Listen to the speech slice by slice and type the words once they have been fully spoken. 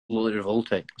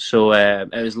revolting. So it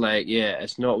was like, yeah,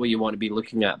 it's not what you want to be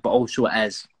looking at, but also it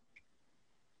is.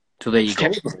 So there you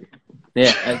go.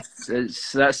 Yeah,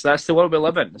 that's the world we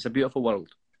live in. It's a beautiful world.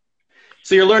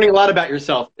 So you're learning a lot about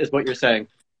yourself, is what you're saying.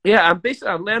 Yeah,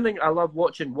 I'm learning. I love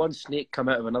watching one snake come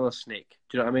out of another snake.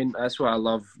 Do you know what I mean? That's what I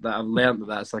love. That I've learned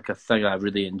that's like a thing I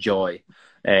really enjoy,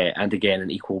 and again,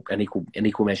 in equal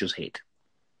measures, hate.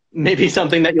 Maybe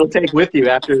something that you'll take with you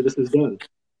after this is done.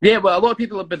 Yeah, well, a lot of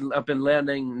people have been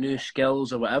learning new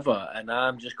skills or whatever, and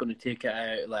I'm just going to take it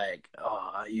out like,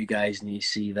 oh, you guys need to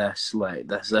see this, like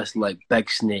this like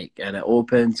big snake, and it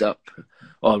opens up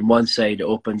on one side. It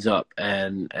opens up,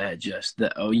 and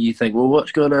you think, well,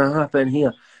 what's going to happen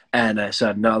here? And it's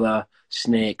another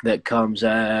snake that comes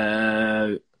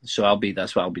out. So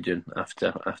that's what I'll be doing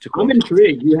after. I'm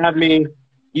intrigued. You have me.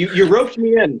 You roped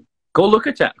me in. Go look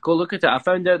at it. Go look at it. I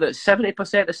found out that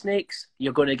 70% of snakes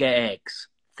you're going to get eggs.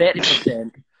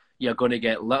 30% you're going to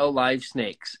get little live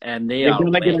snakes, and you're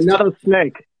going to get another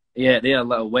snake. Yeah, they are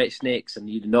little wet snakes, and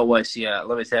you do not want to see it.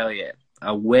 Let me tell you,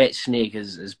 a wet snake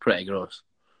is pretty gross.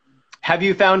 Have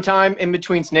you found time in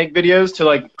between snake videos to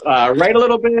like write a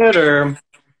little bit, or?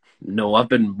 No, I've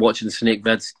been watching the snake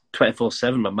vids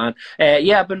 24/7, my man.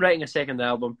 Yeah, I've been writing a second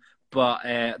album, but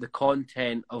the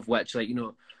content of which, like, you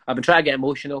know, I've been trying to get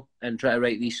emotional and try to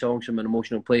write these songs from an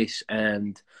emotional place,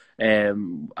 and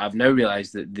I've now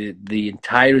realised that the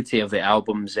entirety of the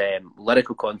album's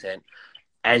lyrical content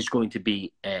is going to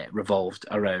be revolved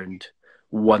around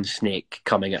one snake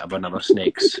coming out of another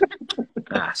snake's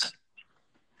ass.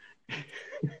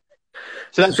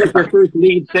 So that's like your first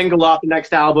lead single off the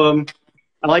next album.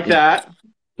 I like that.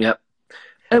 Yep.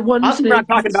 And we're not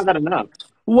talking about that enough.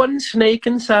 One snake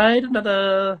inside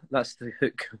another. That's the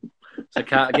hook. So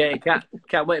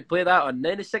can't wait to play that on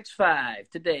 96.5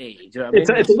 today. Do you know what I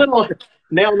mean? It's a little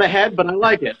nail in the head, but I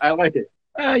like it. I like it.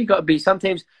 You got to be.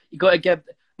 Sometimes you got to give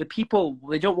the people.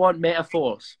 They don't want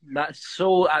metaphors. That's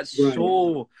so.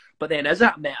 But then, is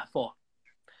that a metaphor?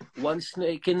 One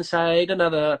snake inside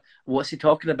another. What's he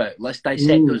talking about? Let's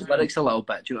dissect those lyrics a little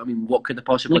bit. Do you know what I mean? What could they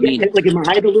possibly mean? Like, am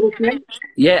I the little snake?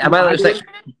 Yeah, am I the snake?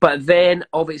 But then,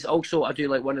 obviously, also I do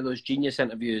like one of those Genius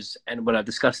interviews, and when I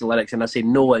discuss the lyrics, and I say,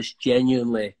 no, it's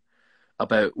genuinely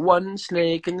about one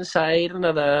snake inside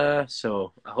another.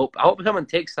 So I hope someone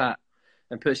takes that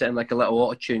and puts it in like a little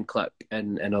auto-tune clip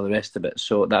and all the rest of it.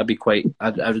 So that'd be quite.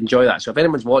 I'd enjoy that. So if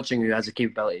anyone's watching who has the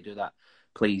capability to do that,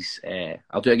 please,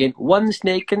 I'll do it again. One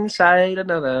snake inside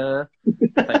another.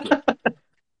 Thank you.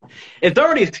 It's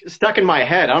already stuck in my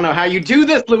head. I don't know how you do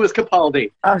this, Louis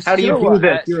Capaldi. How do you do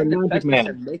this? You're a magic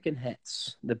man. Making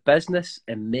hits. The business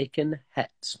and making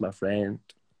hits, my friend.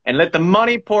 And let the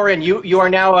money pour in. You are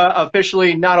now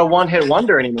officially not a one-hit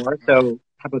wonder anymore. So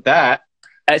how about that?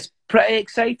 It's pretty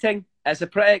exciting. It's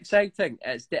pretty exciting.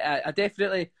 I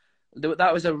definitely.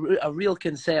 That was a real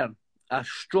concern. A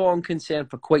strong concern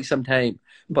for quite some time,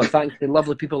 but thanks to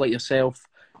lovely people like yourself,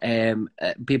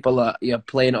 people are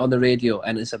playing it on the radio,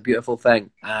 and it's a beautiful thing.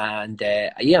 And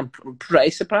yeah, I'm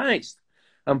pretty surprised.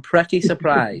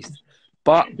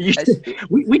 But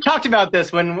we talked about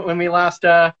this when we last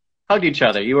hugged each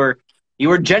other. You were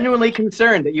genuinely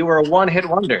concerned that you were a one-hit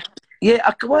wonder.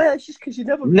 Yeah, well, it's just because you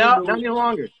never. No, not any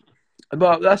longer.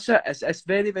 But that's it. It's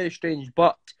very, very strange.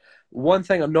 But one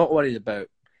thing I'm not worried about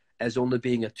is only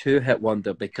being a two-hit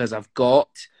wonder, because I've got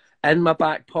in my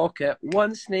back pocket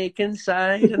one snake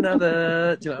inside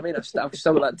another. Do you know what I mean? I've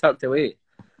still got that tucked away.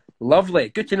 Lovely.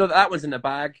 Good to know that one's in the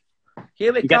bag.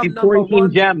 Here we come, number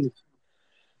one. Gems.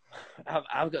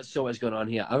 I've got so much going on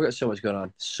here. So much going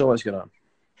on.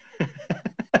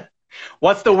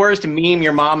 What's the worst meme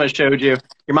your mom has showed you?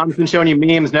 Your mom's been showing you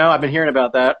memes? No, I've been hearing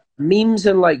about that. Memes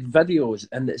and like videos,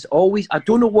 and it's always, I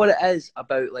don't know what it is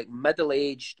about like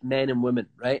middle-aged men and women,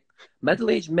 right?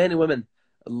 Middle-aged men and women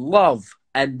love,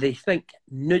 and they think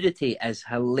nudity is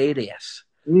hilarious.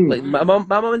 Like my mum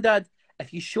and dad,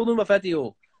 if you show them a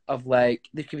video of like,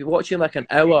 they could be watching like an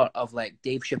hour of like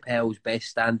Dave Chappelle's best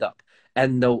stand-up,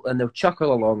 and they'll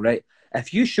chuckle along, right?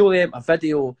 If you show them a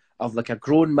video of like a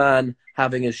grown man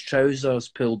having his trousers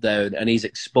pulled down and he's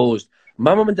exposed,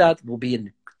 my mum and dad will be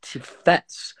in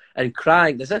fits and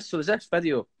crying. There's this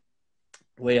video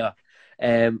where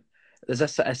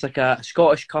it's like a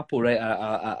Scottish couple, right?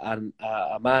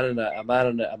 A man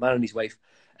and his wife,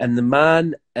 and the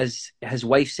man, his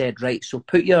wife said, right, so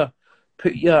put your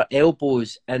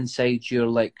elbows inside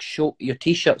your your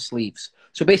t-shirt sleeves.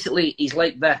 So basically he's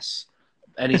like this,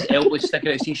 and his elbows sticking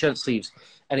out his t-shirt sleeves,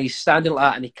 and he's standing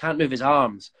like that, and he can't move his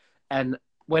arms. And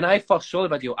when I first saw the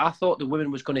video, I thought the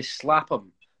woman was going to slap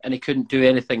him, and he couldn't do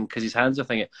anything because his hands are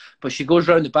thinking. But she goes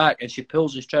round the back and she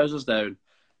pulls his trousers down,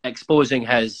 exposing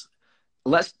his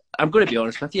I'm going to be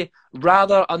honest with you.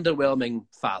 Rather underwhelming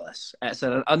phallus. It's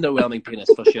an underwhelming penis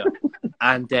for sure.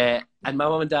 And my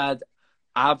mum and dad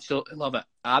absolutely love it.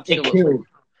 Absolutely.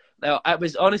 It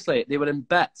was honestly, they were in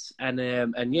bits, and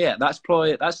yeah, that's.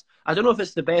 I don't know if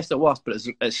it's the best or worst, but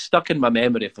it's stuck in my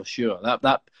memory for sure.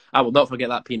 That I will not forget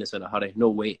that penis in a hurry. No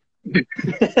way.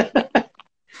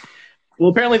 Well,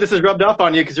 apparently this is rubbed off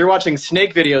on you because you're watching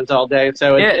snake videos all day,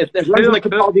 so Yeah, it runs in the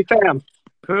Capaldi fam.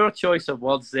 Poor choice of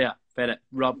words there, Bennett.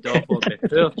 Rubbed off on me.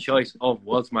 Poor choice of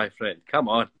words, my friend. Come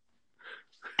on.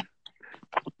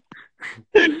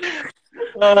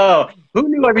 Oh, who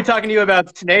knew I'd be talking to you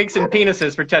about snakes and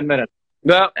penises for 10 minutes?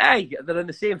 Well, hey, they're in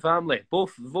the same family.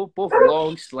 Both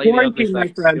long, slimy, ugly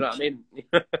things. You know what I mean?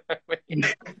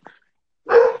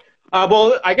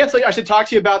 Well, I guess I should talk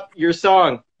to you about your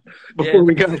song before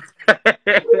we go.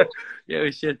 Yeah,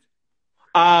 we should.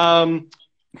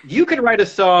 You could write a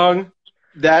song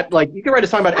that, like, you could write a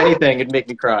song about anything and make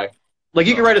me cry. Like,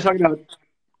 you could write a song about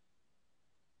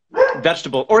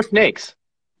vegetable or snakes.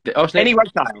 Any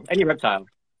reptile.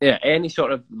 Yeah, any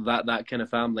sort of that kind of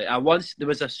family. There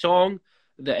was a song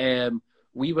that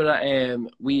we were at.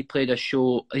 We played a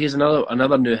show. Here's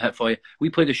another new hit for you.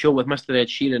 We played a show with Mr. Ed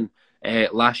Sheeran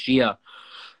last year,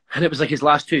 and it was like his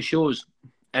last two shows.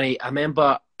 And I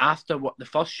remember after the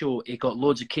first show, he got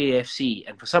loads of KFC,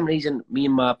 and for some reason, me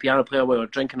and my piano player we were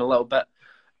drinking a little bit,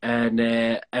 and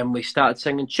we started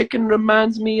singing "Chicken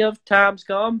Reminds Me of Times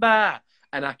Gone By,"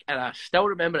 and I still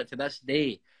remember it to this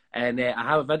day. And I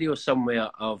have a video somewhere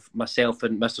of myself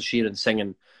and Mr. Sheeran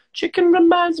singing "Chicken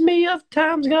Reminds Me of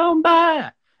Times Gone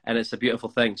By," and it's a beautiful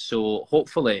thing. So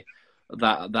hopefully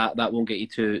that won't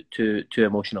get you too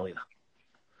emotional either.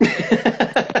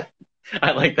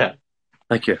 I like that.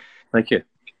 Thank you.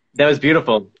 That was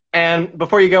beautiful. And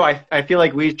before you go, I feel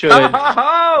like we should.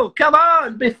 Oh, come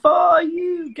on! Before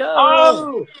you go.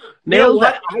 Oh, you know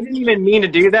what? I didn't even mean to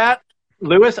do that.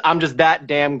 Lewis, I'm just that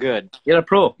damn good. You're a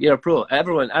pro.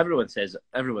 Everyone says it.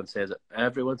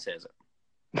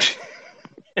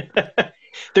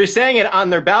 They're saying it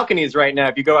on their balconies right now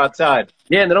if you go outside.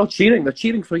 Yeah, and they're all cheering. They're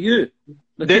cheering for you.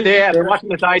 They're watching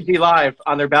this IG live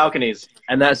on their balconies.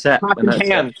 And that's it.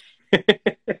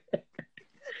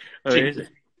 Amazing.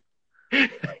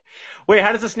 Wait,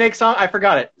 how does the snake song? I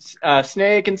forgot it.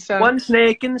 Snake inside. One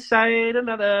snake inside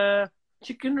another.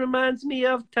 Chicken reminds me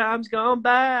of times gone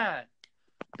by.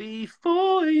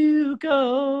 Before you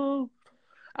go,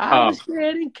 I was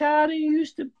getting kind of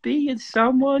used to being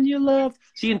someone you loved.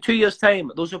 See, in 2 years' time,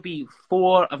 those will be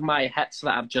 4 of my hits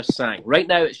that I've just sang. Right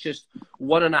now, it's just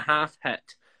 1.5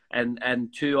 hit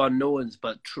and 2 unknowns.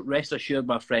 But rest assured,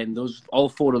 my friend, all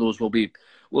 4 of those will be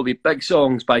big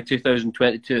songs by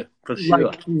 2022 for sure.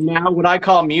 Like now, what I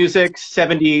call music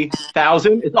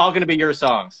 70,000, it's all going to be your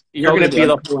songs. You're going to be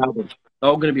the whole album.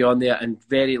 All going to be on there, and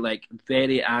very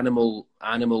animal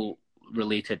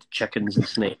related chickens and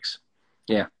snakes.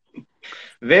 Yeah,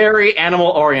 very animal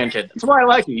oriented. That's why I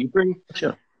like you. You bring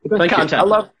sure. Thank content.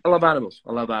 You. I love animals.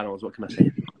 What can I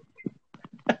say?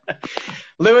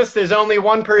 Lewis, there's only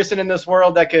one person in this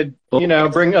world that could,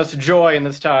 bring us joy in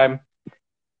this time,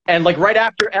 and like right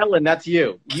after Ellen, that's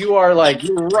you. You are like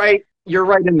you're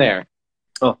right in there.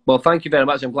 Oh well, thank you very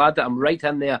much. I'm glad that I'm right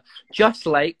in there, just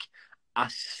like a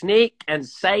snake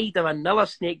inside of another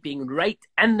snake being right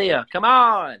in there. Come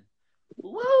on.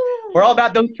 Woo. We're all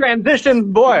about those transitions,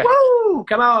 boy. Woo.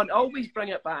 Come on. Always bring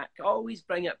it back. I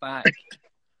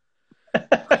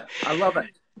love it.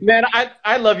 Man,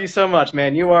 I love you so much,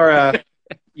 man. You are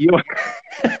you're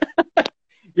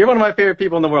one of my favorite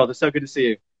people in the world. It's so good to see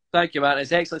you. Thank you, man.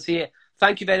 It's excellent to see you.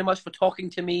 Thank you very much for talking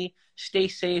to me. Stay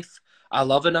safe. I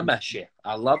love and I miss you.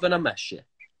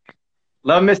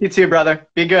 Love and miss you too, brother.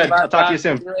 Be good. I'll talk to you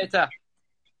soon. See you later.